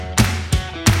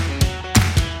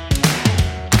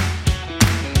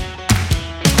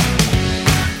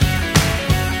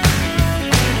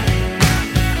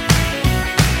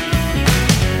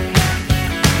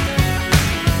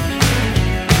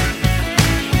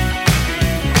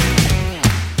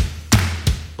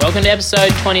Welcome to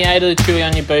episode 28 of the Chewy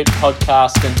on Your Boot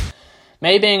podcast. And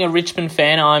me being a Richmond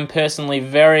fan, I'm personally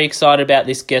very excited about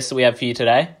this guest that we have for you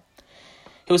today.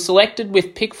 He was selected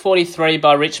with pick 43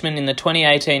 by Richmond in the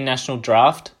 2018 National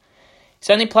Draft. He's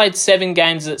only played 7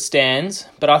 games as it stands,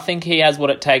 but I think he has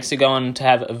what it takes to go on to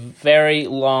have a very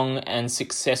long and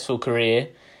successful career,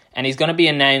 and he's going to be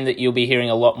a name that you'll be hearing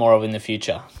a lot more of in the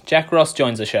future. Jack Ross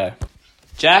joins the show.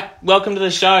 Jack, welcome to the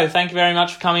show. Thank you very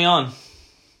much for coming on.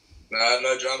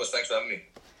 No dramas. Thanks for having me.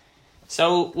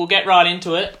 So we'll get right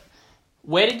into it.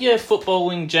 Where did your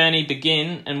footballing journey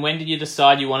begin, and when did you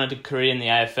decide you wanted a career in the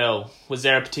AFL? Was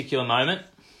there a particular moment?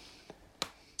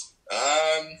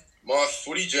 My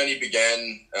footy journey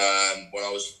began when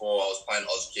I was 4. I was playing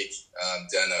Auskick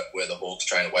down at where the Hawks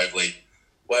train at Waverley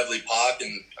Park,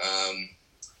 and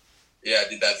I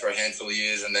did that for a handful of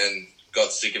years, and then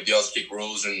got sick of the Auskick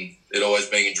rules and it always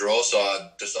being a draw, so I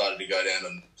decided to go down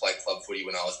and play club footy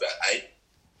when I was about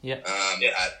 8.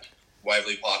 At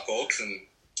Waverley Park Hawks, and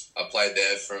I played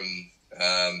there from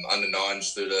under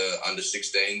 9s through to under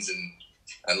 16s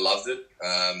and loved it.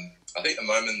 I think the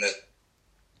moment that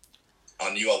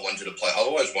I knew I wanted to play, I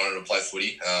always wanted to play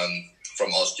footy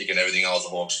from Auskick and everything. I was a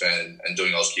Hawks fan and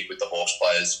doing Auskick with the Hawks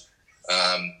players.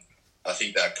 I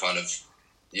think that kind of,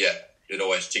 it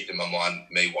always ticked in my mind,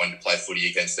 me wanting to play footy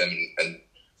against them and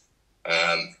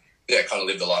kind of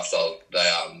live the lifestyle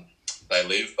they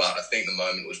live. But I think the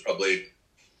moment was probably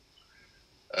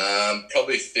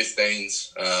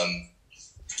 15s. I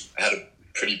had a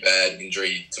pretty bad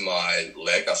injury to my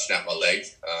leg. I snapped my leg.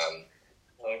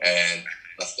 And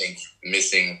I think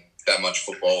missing that much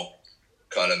football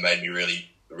kind of made me really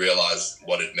realise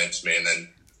what it meant to me. And then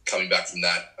coming back from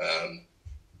that,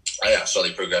 I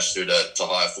slowly progressed through to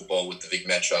higher football with the Vic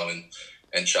Metro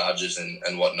and Chargers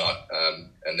and whatnot.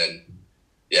 And then,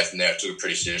 from there I took it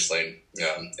pretty seriously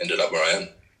and ended up where I am.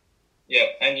 Yeah,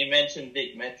 and you mentioned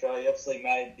Vic Metro. You obviously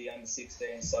made the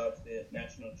under-16 side for the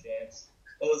national champs.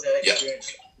 What was that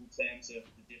experience in terms of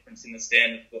the difference in the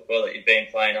standard of football that you'd been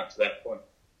playing up to that point?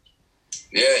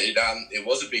 Yeah, it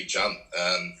was a big jump.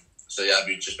 I've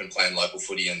just been playing local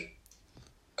footy and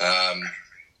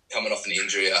coming off an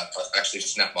injury, I actually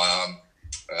snapped my arm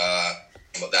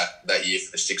that year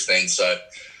for the 16. So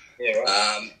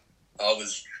I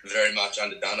was very much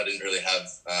underdone. I didn't really have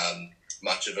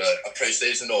much of a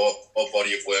pre-season or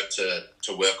body of work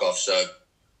to work off. So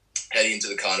heading into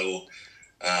the carnival,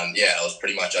 I was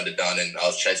pretty much underdone, and I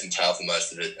was chasing tail for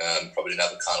most of it. Probably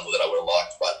another carnival that I would have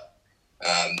liked, but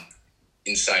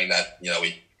in saying that,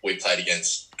 we played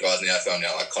against guys in the AFL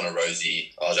now like Connor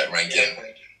Rosie, Isaac Rankin,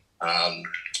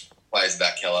 players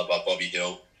that calibre, Bobby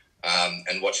Hill,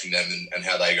 and watching them and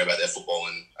how they go about their football,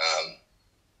 and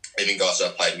even guys I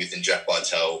played with in Jack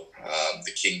Bytel,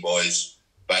 the King boys,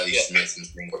 Bailey Smith, and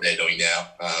seeing what they're doing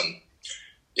now.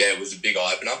 It was a big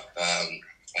eye-opener,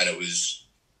 and it was,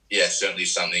 certainly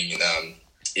something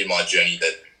in my journey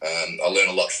that I learned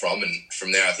a lot from, and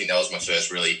from there I think that was my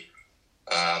first really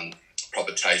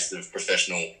proper taste of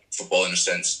professional football in a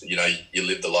sense. You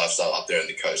live the lifestyle up there on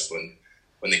the coast when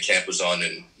the camp was on,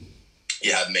 and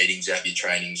you have meetings, you have your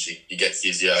trainings, you get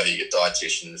physio, you get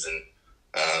dietitians, and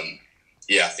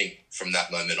I think from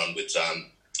that moment onwards,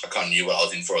 I kind of knew what I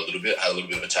was in for a little bit, had a little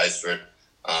bit of a taste for it,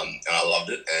 and I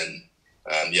loved it, and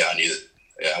I knew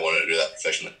that I wanted to do that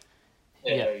professionally.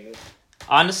 Yeah.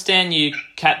 I understand you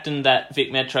captained that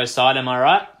Vic Metro side, am I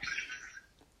right?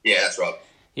 Yeah, that's right.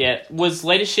 Yeah. Was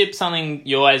leadership something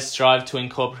you always strive to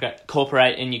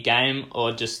incorporate in your game,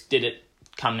 or just did it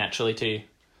come naturally to you?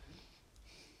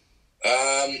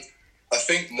 I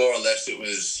think more or less it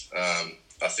was,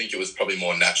 I think it was probably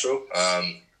more natural.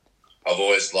 I've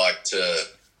always looked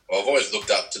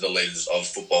up to the leaders of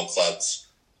football clubs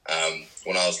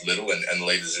when I was little, and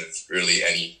leaders of really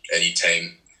any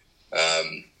team.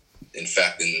 In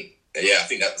fact, I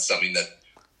think that was something that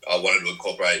I wanted to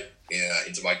incorporate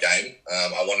into my game.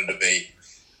 I wanted to be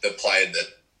the player that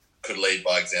could lead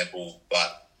by example,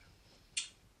 but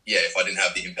if I didn't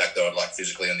have the impact that I'd like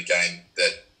physically on the game,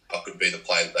 that I could be the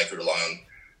player that they could rely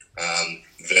on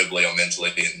verbally or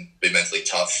mentally, and be mentally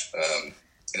tough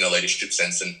in a leadership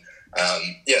sense. And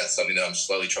that's something that I'm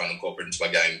slowly trying to incorporate into my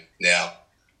game now.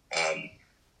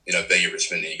 Being at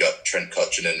Richmond, and you got Trent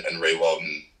Cotchin and Rewald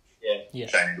and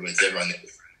Shane Edwards, everyone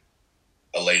that's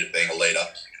a leader, being a leader.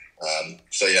 I'm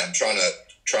trying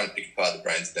to pick apart the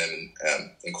brains of them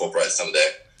and incorporate some of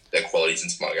their qualities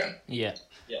into my game. Yeah.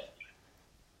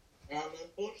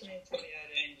 Unfortunately, in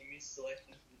 2018, you missed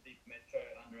selection for the Vic Metro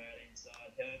under-18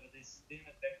 side. However, this didn't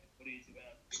affect the footy as you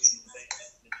went up to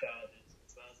the Chargers,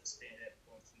 as well as the standout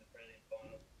performance in the Prelim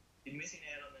final. Did missing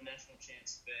out on the national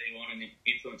chance 31 and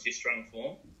influence your strong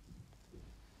form?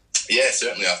 Yeah,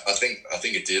 certainly. I think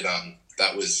it did.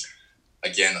 That was,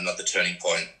 again, another turning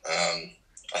point.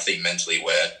 I think mentally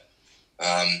where,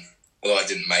 although I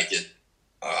didn't make it,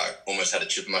 I almost had a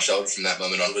chip on my shoulder from that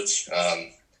moment onwards.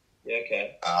 Yeah,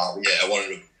 okay. I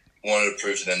wanted to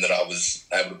prove to them that I was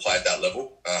able to play at that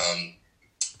level,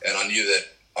 and I knew that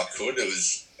I could. It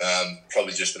was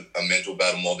probably just a mental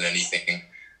battle more than anything.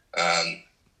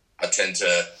 I tend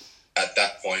to, at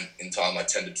that point in time, I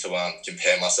tended to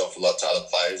compare myself a lot to other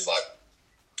players like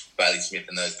Bailey Smith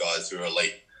and those guys who are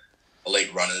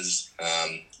elite runners,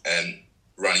 and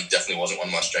running definitely wasn't one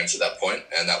of my strengths at that point,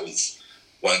 and that was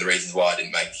one of the reasons why I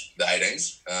didn't make the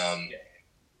 18s,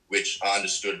 which I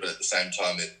understood, but at the same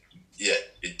time,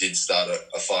 it did start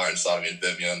a fire inside of me and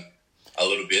burnt me on a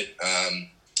little bit, and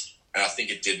I think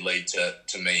it did lead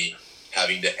to me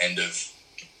having the end of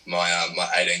my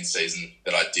 18th season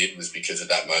that I did was because of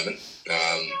that moment,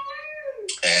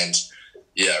 and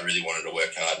I really wanted to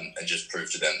work hard and just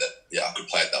prove to them that I could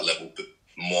play at that level, but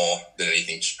more than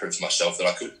anything, just prove to myself that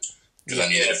I could, because I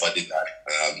knew that if I did that,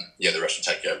 the rest would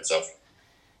take care of itself.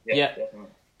 Yeah. Definitely.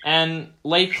 And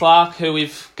Lee Clark, who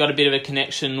we've got a bit of a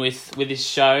connection with this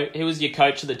show, he was your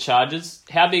coach of the Chargers.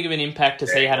 How big of an impact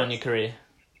has he had on your career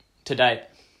to date?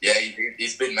 Yeah,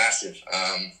 he's been massive.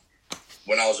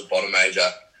 When I was a bottom major,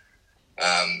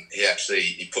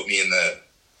 he put me in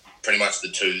pretty much the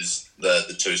twos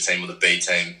team or the B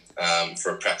team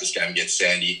for a practice game against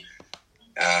Sandy.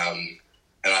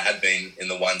 And I had been in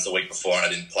the ones the week before and I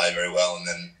didn't play very well, and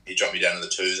then he dropped me down to the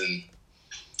twos, and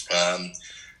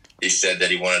he said that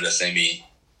he wanted to see me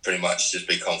pretty much just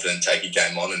be confident, take a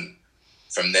game on, and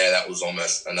from there that was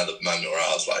almost another moment where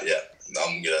I was like,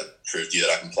 I'm going to prove to you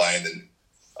that I can play, and then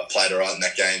I played all right in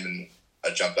that game and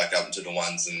I jumped back up into the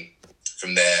ones, and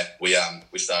from there we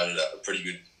started a pretty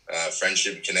good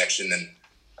friendship and connection, and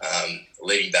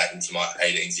leading that into my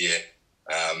 18th year,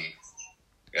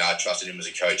 I trusted him as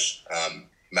a coach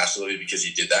massively because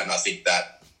he did that, and I think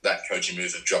that coaching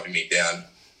move of dropping me down,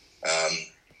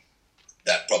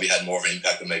 that probably had more of an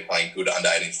impact on me playing good under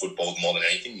 18 football more than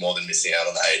anything, more than missing out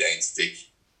on the 18s pick,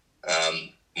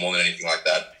 more than anything like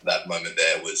that. That moment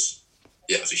there was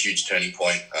a huge turning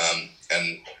point,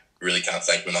 and really can't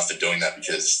thank him enough for doing that,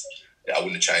 because I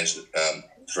wouldn't have changed it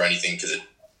for anything, because it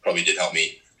probably did help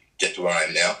me get to where I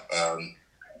am now.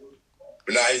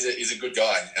 But no, he's a good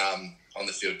guy on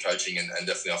the field coaching, and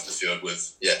definitely off the field. We've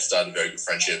started a very good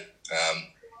friendship,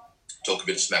 talk a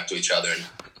bit of smack to each other,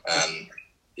 and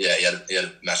he had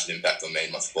a massive impact on me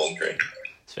in my footballing career.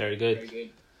 It's very good. Very good.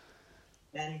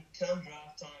 And come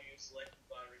draft time, you were selected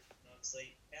by Richmond,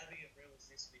 obviously. How big a thrill was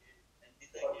this for you? And did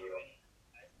they give you any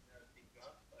big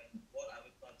draft? And what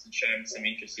other clubs had shown some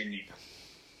interest in you?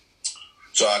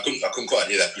 So I couldn't quite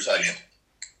hear that. Could you say again?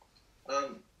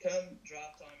 Come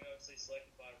draft time, you were obviously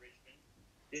selected by Richmond.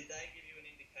 Did they give you an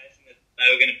indication that they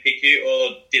were going to pick you,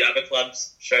 or did other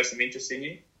clubs show some interest in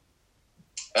you?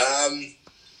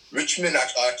 Richmond,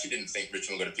 I actually didn't think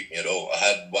Richmond were going to pick me at all. I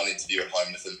had one interview at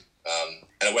home with them,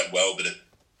 and it went well, but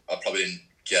I probably didn't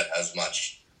get as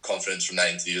much confidence from that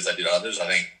interview as I did others. I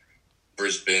think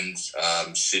Brisbane,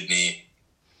 Sydney,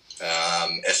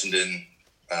 Essendon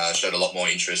showed a lot more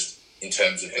interest in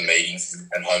terms of the meetings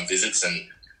and home visits, and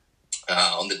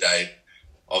on the day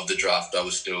of the draft, I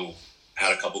was still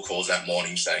had a couple calls that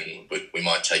morning saying we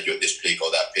might take you at this pick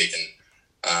or that pick,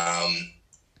 and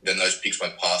then those picks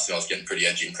went past and I was getting pretty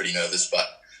edgy and pretty nervous,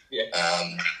 but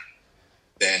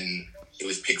then it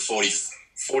was pick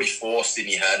 44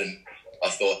 Sydney had, and I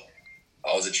thought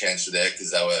I was a chance for there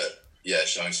because they were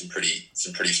showing some pretty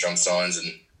strong signs,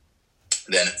 and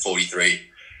then at 43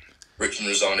 Richmond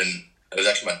was on, and it was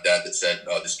actually my dad that said,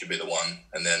 this could be the one,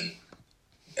 and then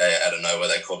out of nowhere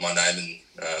they called my name,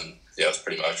 and it was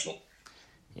pretty emotional.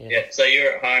 Yeah, so you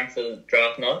were at home for the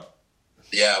draft night?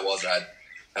 Yeah, I was. I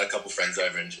had a couple of friends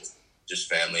over and just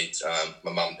family,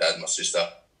 my mum, dad, and my sister.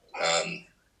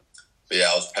 But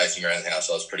I was pacing around the house.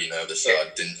 I was pretty nervous, so I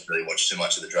didn't really watch too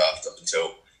much of the draft up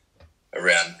until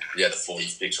around the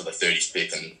 40th pick or the 30th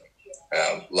pick. And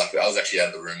luckily, I was actually out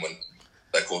of the room when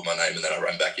they called my name, and then I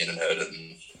ran back in and heard it,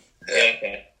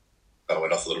 and I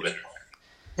went off a little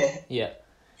bit. Yeah.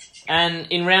 And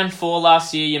in round 4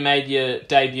 last year, you made your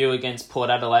debut against Port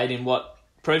Adelaide in what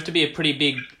proved to be a pretty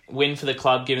big win for the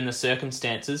club given the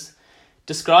circumstances.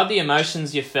 Describe the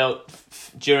emotions you felt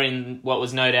during what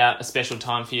was no doubt a special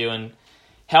time for you, and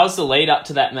how was the lead up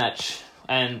to that match,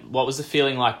 and what was the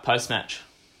feeling like post-match?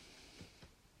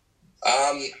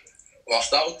 Well, I'll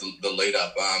start with the lead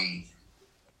up.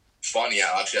 Finding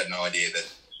out, I actually had no idea that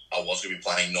I was going to be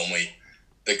playing. Normally,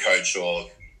 the coach or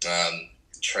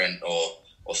Trent or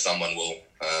someone will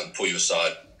pull you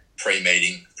aside pre-team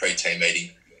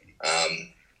meeting,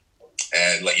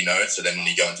 and let you know. So then when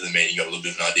you go into the meeting, you got a little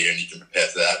bit of an idea and you can prepare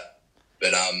for that.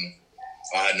 But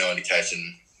I had no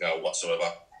indication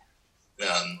whatsoever.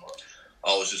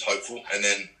 I was just hopeful. And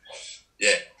then,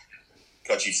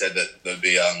 Kochi said that there'd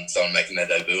be someone making their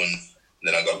debut, and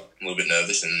then I got a little bit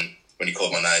nervous. And when he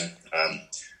called my name,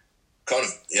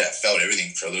 felt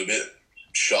everything for a little bit,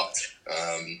 shocked,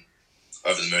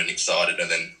 over the moon, excited, and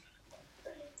then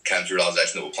came to the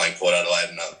realisation that we're playing Port Adelaide,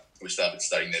 and we started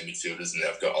studying their midfielders, and now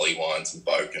I've got Ollie Wines and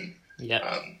Boak and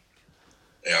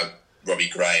Robbie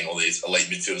Gray and all these elite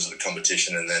midfielders of the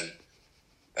competition. And then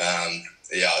I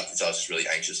was just really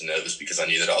anxious and nervous because I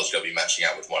knew that I was going to be matching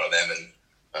up with one of them,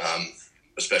 and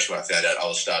especially when I found out I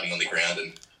was starting on the ground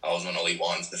and I was on Ollie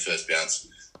Wines the first bounce.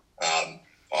 I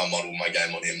modelled my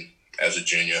game on him as a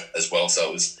junior as well, so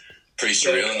it was pretty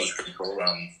surreal and it was pretty cool.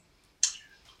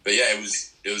 But yeah, it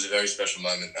was a very special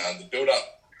moment. The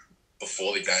build-up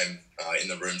before the game in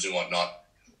the rooms and whatnot,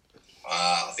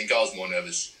 I think I was more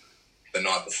nervous the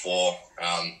night before,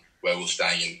 where we were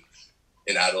staying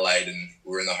in Adelaide and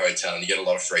we were in the hotel, and you get a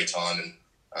lot of free time,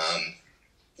 and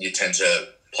you tend to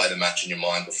play the match in your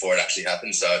mind before it actually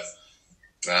happens. So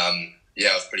I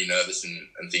was pretty nervous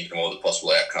and thinking of all the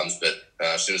possible outcomes. But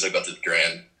as soon as I got to the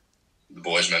ground, the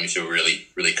boys made me feel really,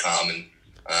 really calm, and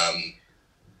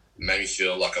made me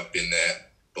feel like I've been there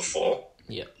before.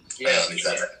 Yeah. If that makes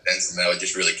sense. And they were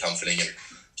just really comforting, and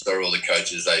so were all the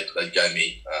coaches. They gave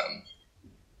me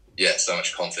so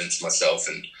much confidence in myself.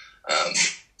 And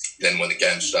then when the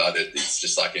game started, it's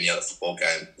just like any other football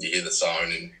game. You hear the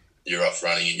siren and you're off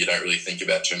running, and you don't really think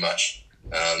about too much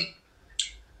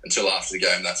until after the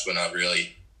game. That's when I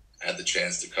really had the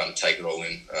chance to kind of take it all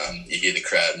in. You hear the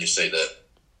crowd and you see the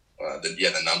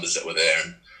numbers that were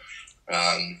there.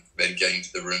 And then getting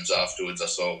to the rooms afterwards, I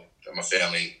saw my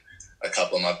family, a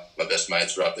couple of my best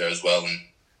mates were up there as well,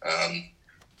 and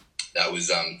that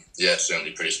was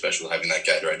certainly pretty special, having that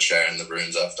Gatorade share in the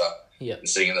rooms after and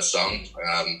singing the song.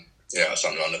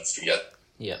 Something I'll never forget.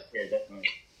 Yeah, definitely.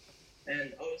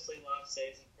 And obviously last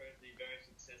season proved to be very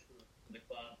successful for the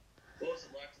club. What was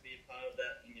it like to be a part of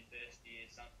that in your first year,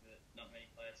 something that not many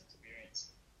players experience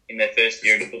in their first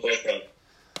year in the football club?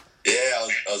 Yeah,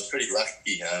 I was pretty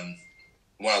lucky.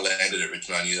 When I landed at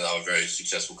Richmond, I knew that they were a very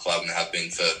successful club and have been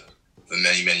for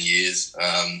many, many years.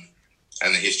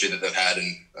 And the history that they've had,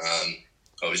 and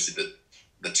obviously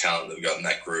the talent that we've got in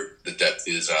that group, the depth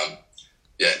is,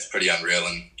 it's pretty unreal.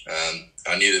 And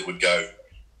I knew that it would go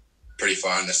pretty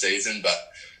far in the season,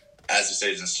 but as the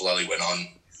season slowly went on,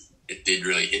 it did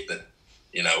really hit that,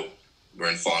 we're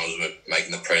in finals, we're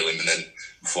making the prelim, and then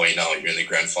before you know it, you're in the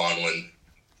grand final. And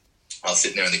I was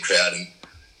sitting there in the crowd, and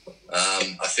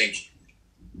I think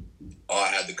I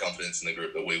had the confidence in the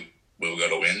group that we were going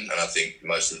to win, and I think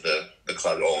most of the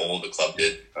club, or all the club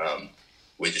did.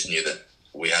 We just knew that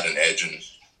we had an edge, and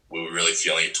we were really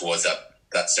feeling it towards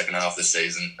that second half of the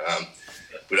season.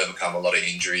 We'd overcome a lot of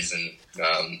injuries, and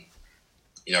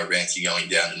Rancy going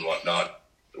down and whatnot.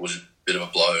 It was a bit of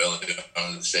a blow early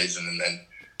on in the season, and then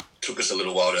took us a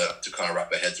little while to kind of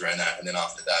wrap our heads around that. And then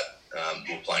after that,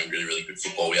 we were playing really, really good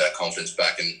football. We had our confidence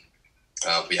back, and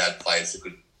we had players that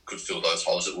could fill those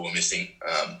holes that we were missing,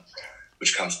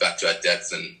 which comes back to our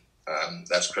depth. And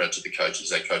that's credit to the coaches.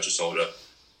 They coach us all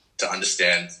to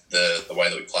understand the way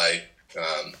that we play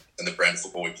and the brand of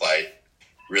football we play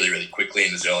really, really quickly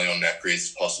and as early on in our careers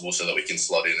as possible, so that we can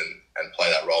slot in and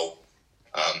play that role,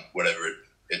 whatever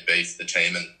it be for the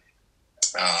team. And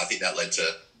I think that led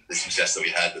to the success that we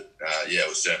had. But it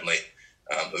was certainly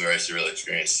a very surreal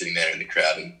experience sitting there in the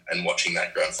crowd and watching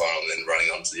that grand final, and then running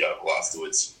onto the Oval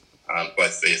afterwards,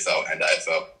 both VFL and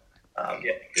AFL.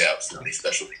 It was really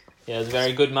special. Yeah, it was a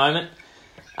very good moment.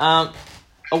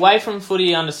 Away from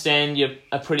footy, I understand you're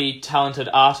a pretty talented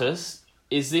artist.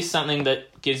 Is this something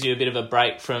that gives you a bit of a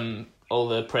break from all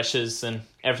the pressures and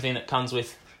everything that comes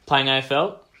with playing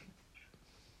AFL?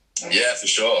 Yeah, for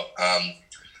sure.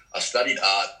 I studied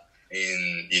art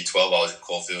in year 12. I was at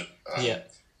Caulfield.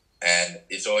 And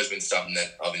it's always been something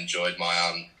that I've enjoyed.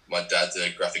 My dad's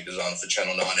a graphic designer for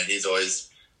Channel 9, and he's always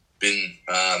been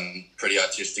pretty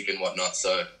artistic and whatnot.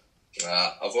 So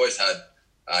I've always had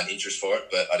an interest for it,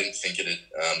 but I didn't think it'd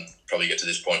probably get to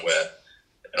this point where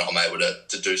I'm able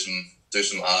to do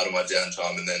some art on my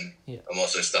downtime. And then I'm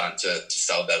also starting to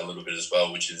sell that a little bit as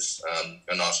well, which is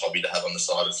a nice hobby to have on the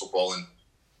side of football. And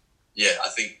I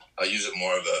think I use it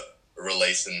more of a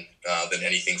release than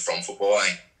anything from football.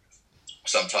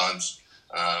 Sometimes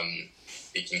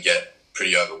it can get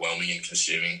pretty overwhelming and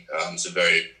consuming. It's a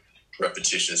very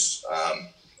repetitious,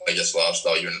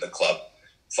 lifestyle. You're in the club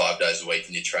 5 days a week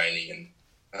and you're training,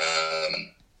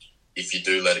 and if you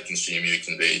do let it consume you, it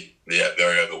can be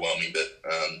very overwhelming. But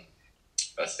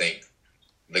I think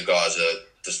the guys are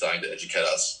just starting to educate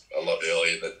us a lot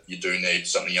earlier that you do need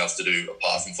something else to do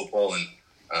apart from football. And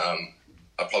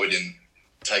I probably didn't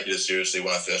take it as seriously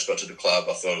when I first got to the club.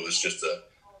 I thought it was just a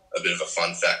bit of a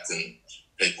fun fact, and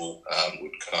people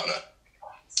would kind of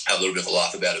have a little bit of a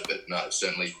laugh about it. But no, it's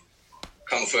certainly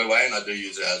come a fair way, and I do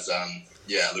use it as a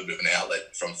little bit of an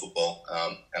outlet from football,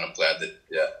 and I'm glad that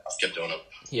I've kept doing it.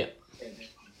 Yeah. And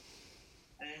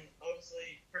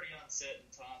obviously, pretty uncertain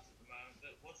times at the moment.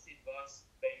 But what's the advice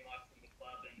been like from the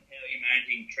club, and how are you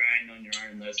managing training on your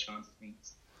own and those kinds of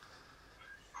things?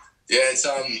 Yeah,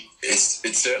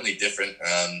 it's certainly different.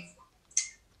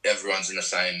 Everyone's in the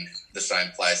same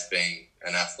place, being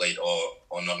an athlete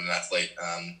or not an athlete.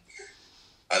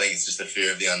 I think it's just the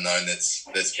fear of the unknown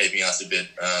that's keeping us a bit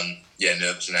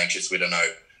nervous and anxious. We don't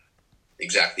know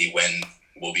exactly when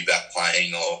we'll be back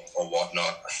playing or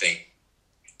whatnot. I think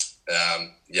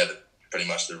pretty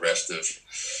much the rest of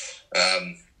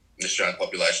the Australian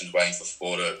population is waiting for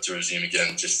football to resume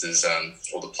again, just as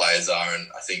all the players are, and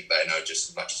I think they know just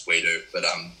as much as we do. But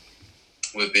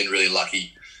we've been really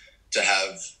lucky to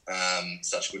have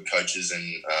such good coaches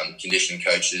and conditioning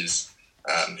coaches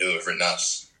who have written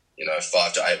us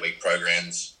 5 to 8 week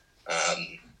programs.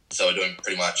 So we're doing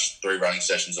pretty much 3 running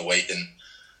sessions a week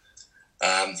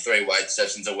and 3 weight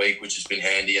sessions a week, which has been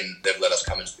handy, and they've let us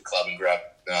come into the club and grab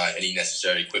any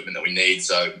necessary equipment that we need.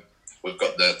 So we've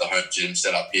got the home gym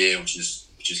set up here, which is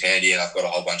handy, and I've got a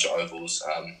whole bunch of ovals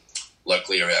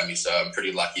locally around me. So I'm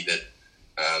pretty lucky that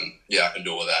I can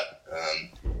do all that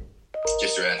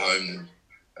just around home.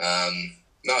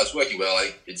 No, it's working well.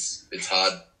 It's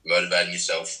hard motivating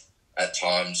yourself at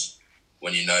times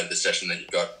when you know the session that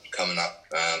you've got coming up.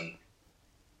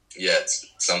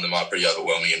 Some of them are pretty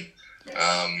overwhelming,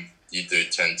 and you do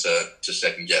tend to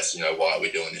second guess, why are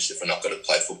we doing this if we're not going to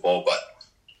play football? But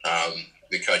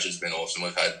the coach has been awesome.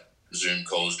 We've had Zoom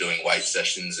calls doing weight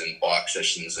sessions and bike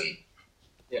sessions and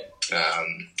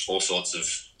all sorts of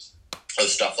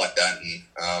stuff like that,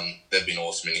 and they've been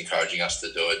awesome in encouraging us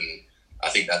to do it. And I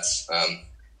think that's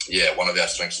one of our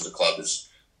strengths as a club is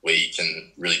we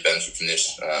can really benefit from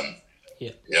this.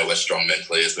 We're strong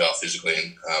mentally as well, physically,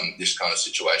 and this kind of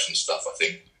situation stuff I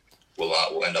think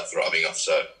we'll end up thriving off.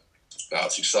 So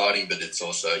it's exciting, but it's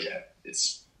also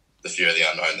it's the fear of the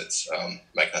unknown that's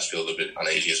making us feel a little bit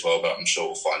uneasy as well. But I'm sure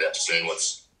we'll find out soon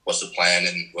what's the plan,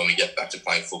 and when we get back to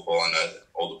playing football, I know that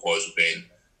all the boys will be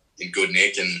in good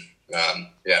nick, and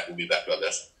we'll be back to our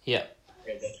best. Yeah.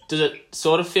 Does it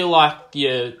sort of feel like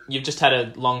you've just had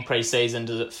a long pre-season?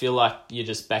 Does it feel like you're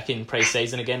just back in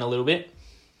pre-season again a little bit?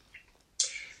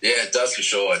 Yeah, it does for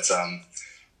sure.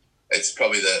 It's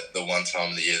probably the one time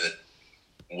of the year that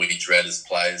we dread as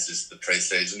players is the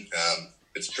pre-season.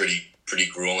 It's pretty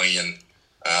grueling, and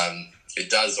it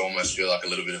does almost feel like a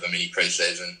little bit of a mini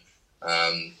pre-season.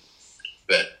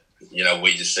 But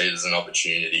we just see it as an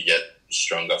opportunity to get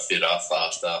stronger, fitter,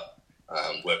 faster,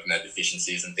 working our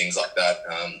deficiencies and things like that.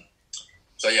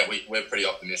 We're pretty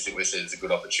optimistic. We see it as a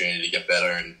good opportunity to get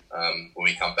better, and when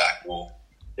we come back, we'll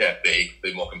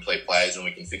be more complete players, and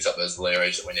we can fix up those little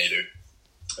areas that we need to.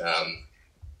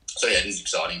 It is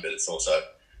exciting, but it's also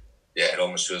it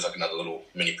almost feels like another little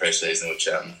mini pre-season, which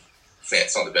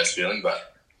it's not the best feeling,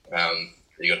 but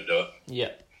you got to do it.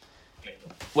 Yeah.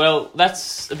 Well,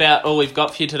 that's about all we've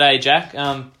got for you today, Jack.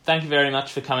 Thank you very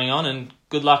much for coming on, and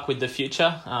good luck with the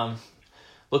future.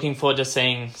 Looking forward to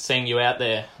seeing you out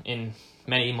there in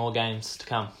many more games to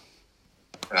come.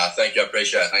 Thank you. I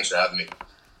appreciate it. Thanks for having me.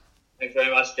 Thanks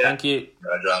very much, Jack. Thank you.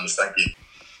 No dramas. Thank you.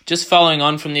 Just following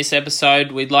on from this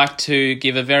episode, we'd like to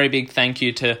give a very big thank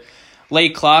you to Lee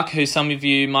Clark, who some of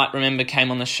you might remember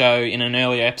came on the show in an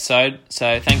earlier episode.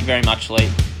 So thank you very much, Lee.